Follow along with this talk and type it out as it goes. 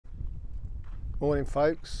Morning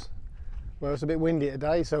folks. Well, it's a bit windy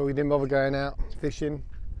today, so we didn't bother going out fishing.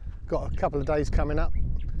 Got a couple of days coming up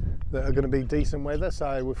that are going to be decent weather,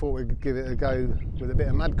 so we thought we'd give it a go with a bit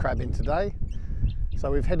of mud crabbing today. So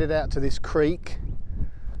we've headed out to this creek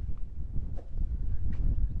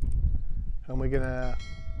and we're going to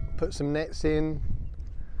put some nets in,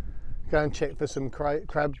 go and check for some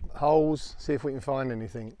crab holes, see if we can find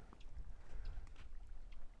anything.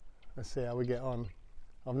 Let's see how we get on.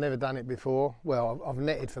 I've never done it before. Well, I've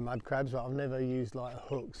netted for mud crabs, but I've never used like a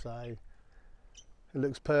hook, so it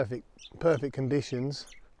looks perfect conditions.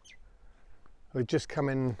 We've just come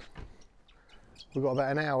in, we've got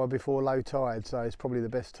about an hour before low tide, so it's probably the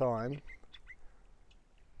best time.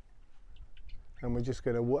 And we're just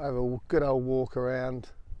going to have a good old walk around,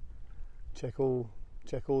 check all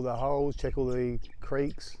the holes, check all the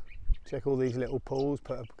creeks, check all these little pools,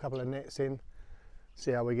 put a couple of nets in,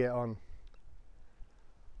 see how we get on.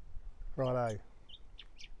 Righto,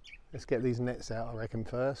 let's get these nets out, I reckon,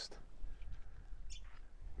 first.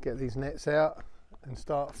 Get these nets out and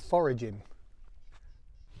start foraging.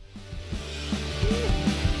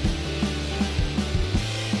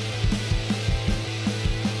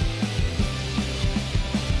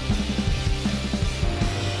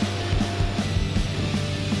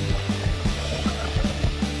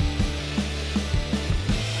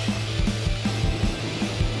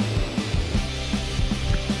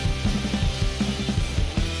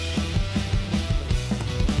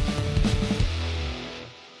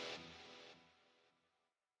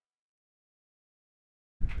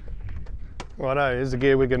 Righto, here's the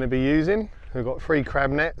gear we're going to be using. We've got 3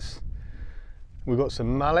 crab nets, we've got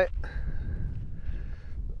some mullet,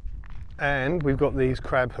 and we've got these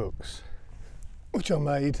crab hooks, which are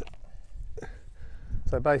made.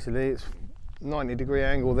 So basically it's 90-degree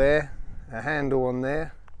angle there, a handle on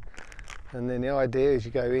there, and then the idea is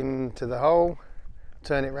you go into the hole,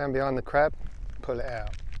 turn it around behind the crab, pull it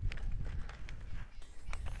out.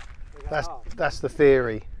 That's the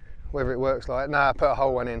theory. Whether it works like that, nah, put a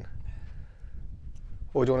whole one in.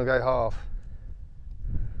 Or do you want to go half?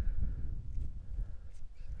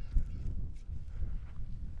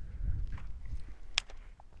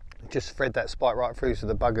 Just thread that spike right through so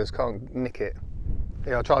the buggers can't nick it.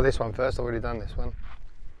 Yeah, I'll try this one first, I've already done this one.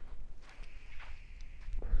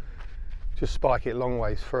 Just spike it long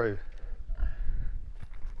ways through.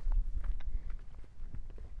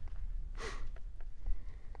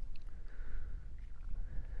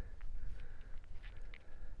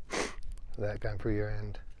 That going through your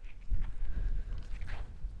hand.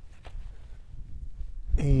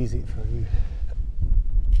 Ease it through.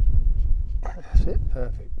 That's it,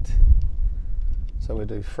 perfect. So we'll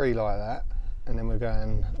do 3 like that, and then we'll go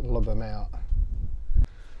and lob them out.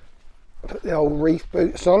 Put the old reef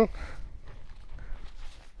boots on.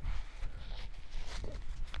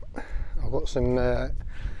 I've got some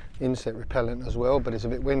insect repellent as well, but it's a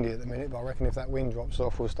bit windy at the minute, but I reckon if that wind drops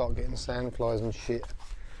off we'll start getting sandflies and shit.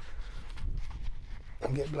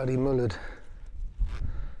 And get bloody mullered.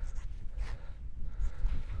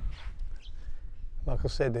 Like I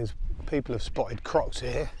said, there's people have spotted crocs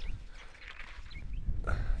here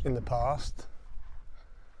in the past.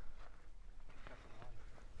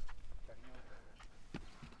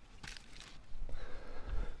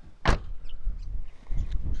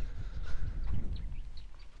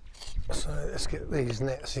 So let's get these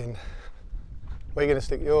nets in. Where are you going to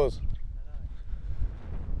stick yours?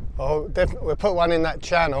 Oh, definitely, we'll put one in that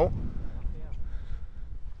channel.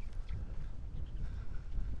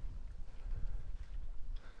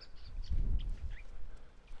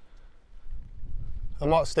 I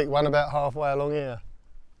might stick one about halfway along here.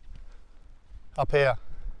 Up here.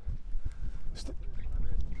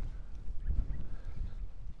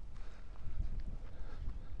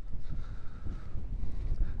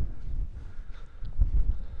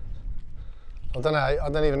 I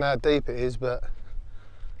don't even know how deep it is, but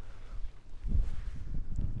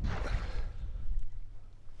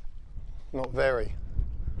not very.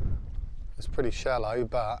 It's pretty shallow,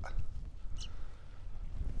 but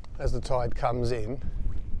as the tide comes in,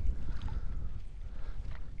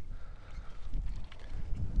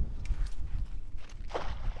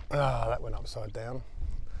 that went upside down.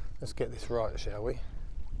 Let's get this right, shall we?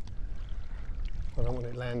 I don't want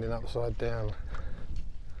it landing upside down.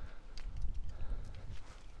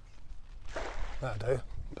 That'll do,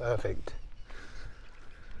 perfect.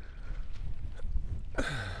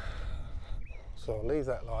 So I'll leave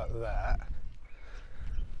that like that,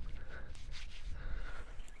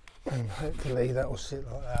 and hopefully that will sit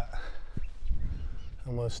like that,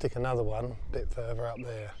 and we'll stick another one a bit further up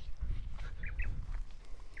there.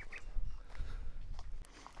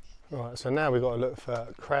 Right, so now we've got to look for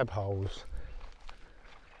crab holes.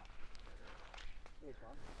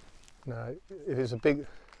 No, if it's a big...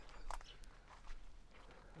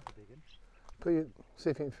 see if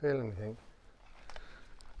you can feel anything.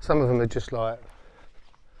 Some of them are just like...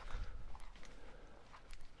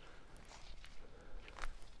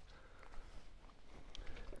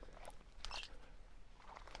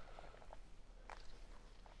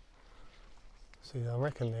 See, I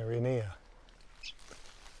reckon they're in here.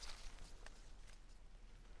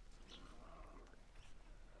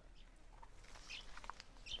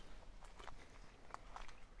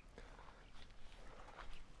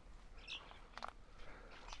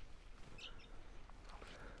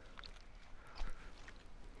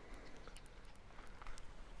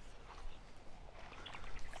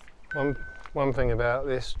 One thing about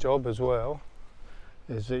this job as well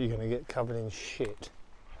is that you're going to get covered in shit.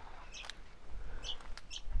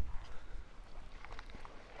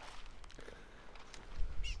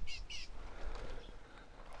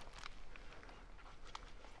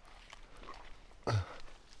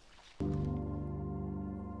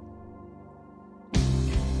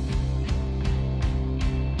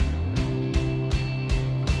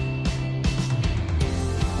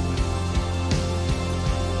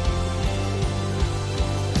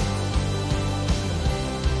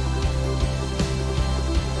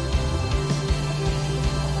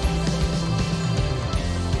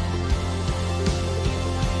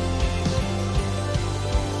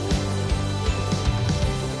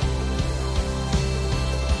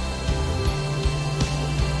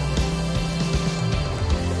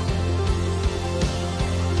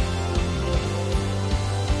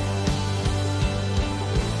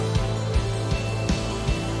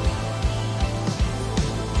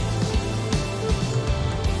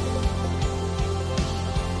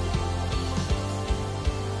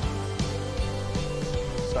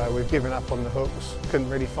 So we've given up on the hooks, couldn't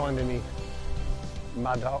really find any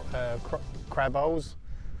crab holes.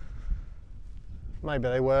 Maybe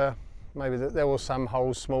they were, maybe there were some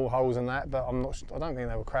holes, small holes in that, but I don't think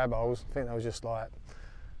they were crab holes. I think they were just like,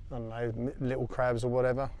 I don't know, little crabs or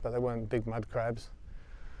whatever, but they weren't big mud crabs.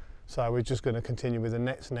 So we're just going to continue with the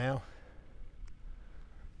nets now.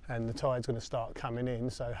 And the tide's going to start coming in,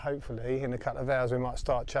 so hopefully in a couple of hours we might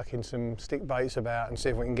start chucking some stick baits about and see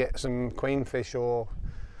if we can get some queenfish or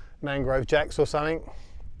mangrove jacks or something.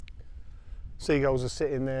 Seagulls are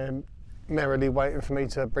sitting there merrily waiting for me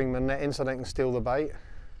to bring my net in so they can steal the bait.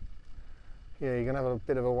 Yeah, you're going to have a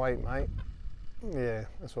bit of a wait, mate. Yeah,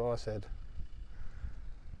 that's what I said.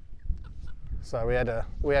 So we had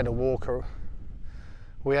a walk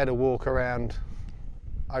around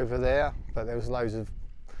over there, but there was loads of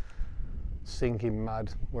sinking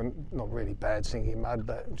mud. Well, not really bad sinking mud,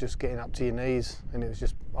 but just getting up to your knees, and it was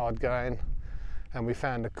just hard going. And we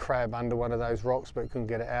found a crab under one of those rocks, but couldn't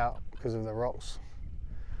get it out because of the rocks,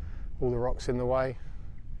 all the rocks in the way.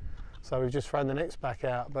 So we've just thrown the nets back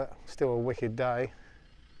out, but still a wicked day.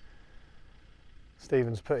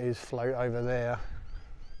 Stephen's put his float over there.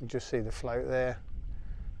 You just see the float there.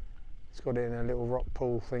 It's got it in a little rock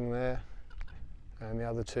pool thing there, and the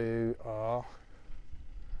other two are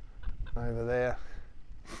over there.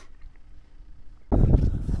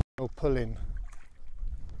 All pulling.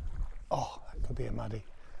 Oh, that could be a muddy.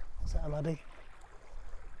 Is that a muddy?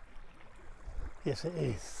 Yes, it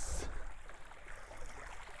is.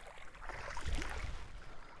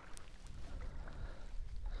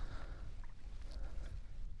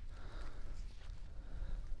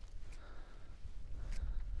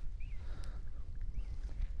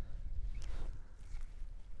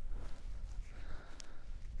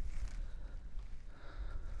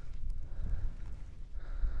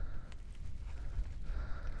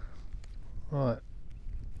 Right,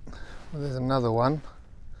 well, there's another one.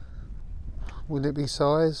 Will it be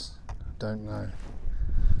size? Don't know.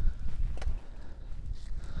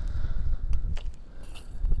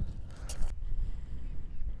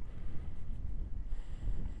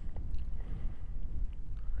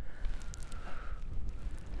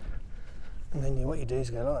 And then what you do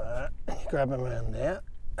is go like that, and you grab them around there,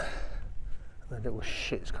 and the little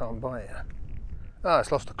shits can't bite you. Oh,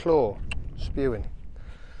 it's lost a claw, spewing.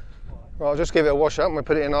 Right, I'll just give it a wash up and we'll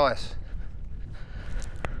put it in ice.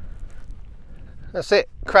 That's it,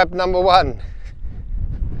 crab number one.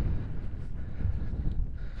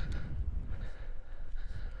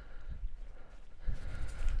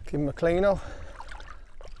 Give him a clean off.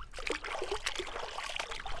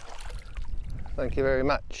 Thank you very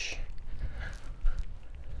much.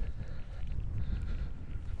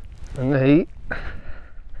 And he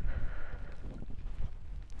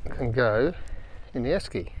can go in the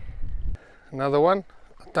esky. Another one.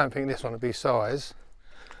 I don't think this one will be size.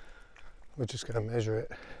 We're just going to measure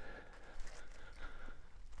it.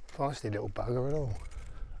 Feisty little bugger and all.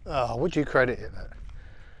 Oh, would you credit it that?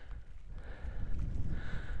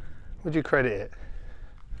 Would you credit it?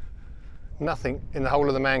 Nothing in the whole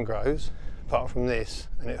of the mangroves apart from this,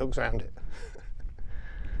 and it hooks around it.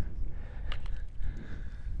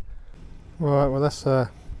 Right, well that's a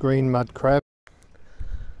green mud crab.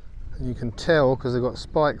 And you can tell because they've got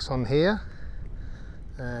spikes on here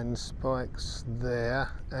and spikes there,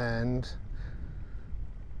 and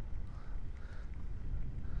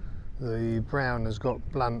the brown has got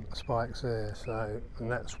blunt spikes there, so,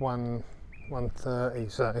 and that's 130.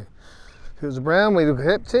 So if it was a brown we'd have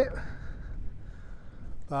kept it,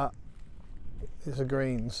 but it's a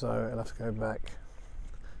green, so it'll have to go back,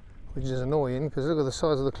 which is annoying because look at the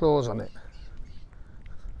size of the claws on it.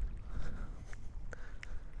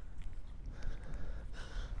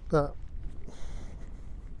 But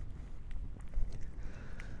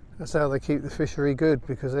that's how they keep the fishery good,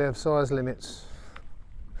 because they have size limits.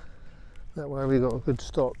 That way we've got a good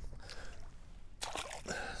stock.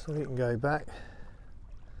 So we can go back.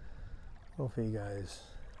 Off he goes.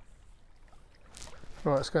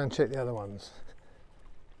 Right, let's go and check the other ones.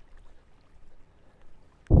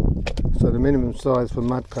 So the minimum size for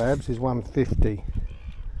mud crabs is 150.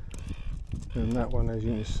 And that one, as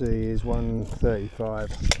you can see, is 135,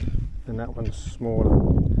 and that one's smaller,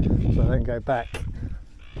 so they can go back.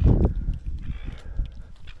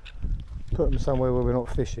 Put them somewhere where we're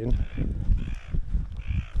not fishing.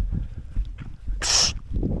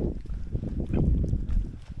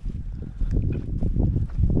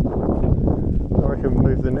 I reckon we'll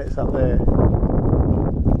move the nets up there. There's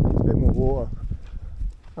a bit more water.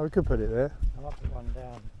 Oh, we could put it there. I'll put one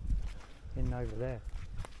down in over there.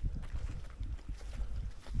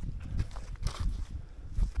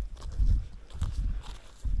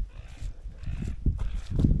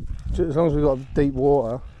 As long as we've got deep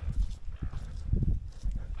water.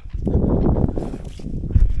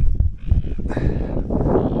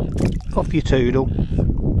 Off you toodle.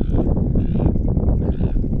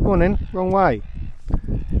 Go on then, wrong way.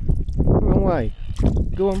 Wrong way.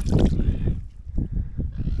 Go on.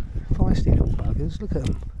 Feisty little buggers, look at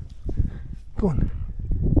them. Go on.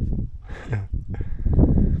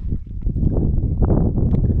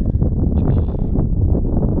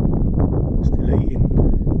 Still eating.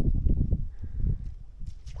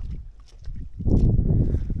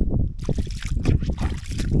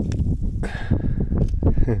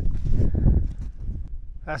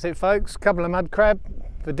 That's it folks, couple of mud crab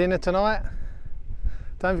for dinner tonight.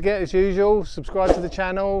 Don't forget, as usual, subscribe to the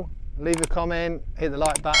channel, leave a comment, hit the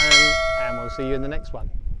like button, and we'll see you in the next one.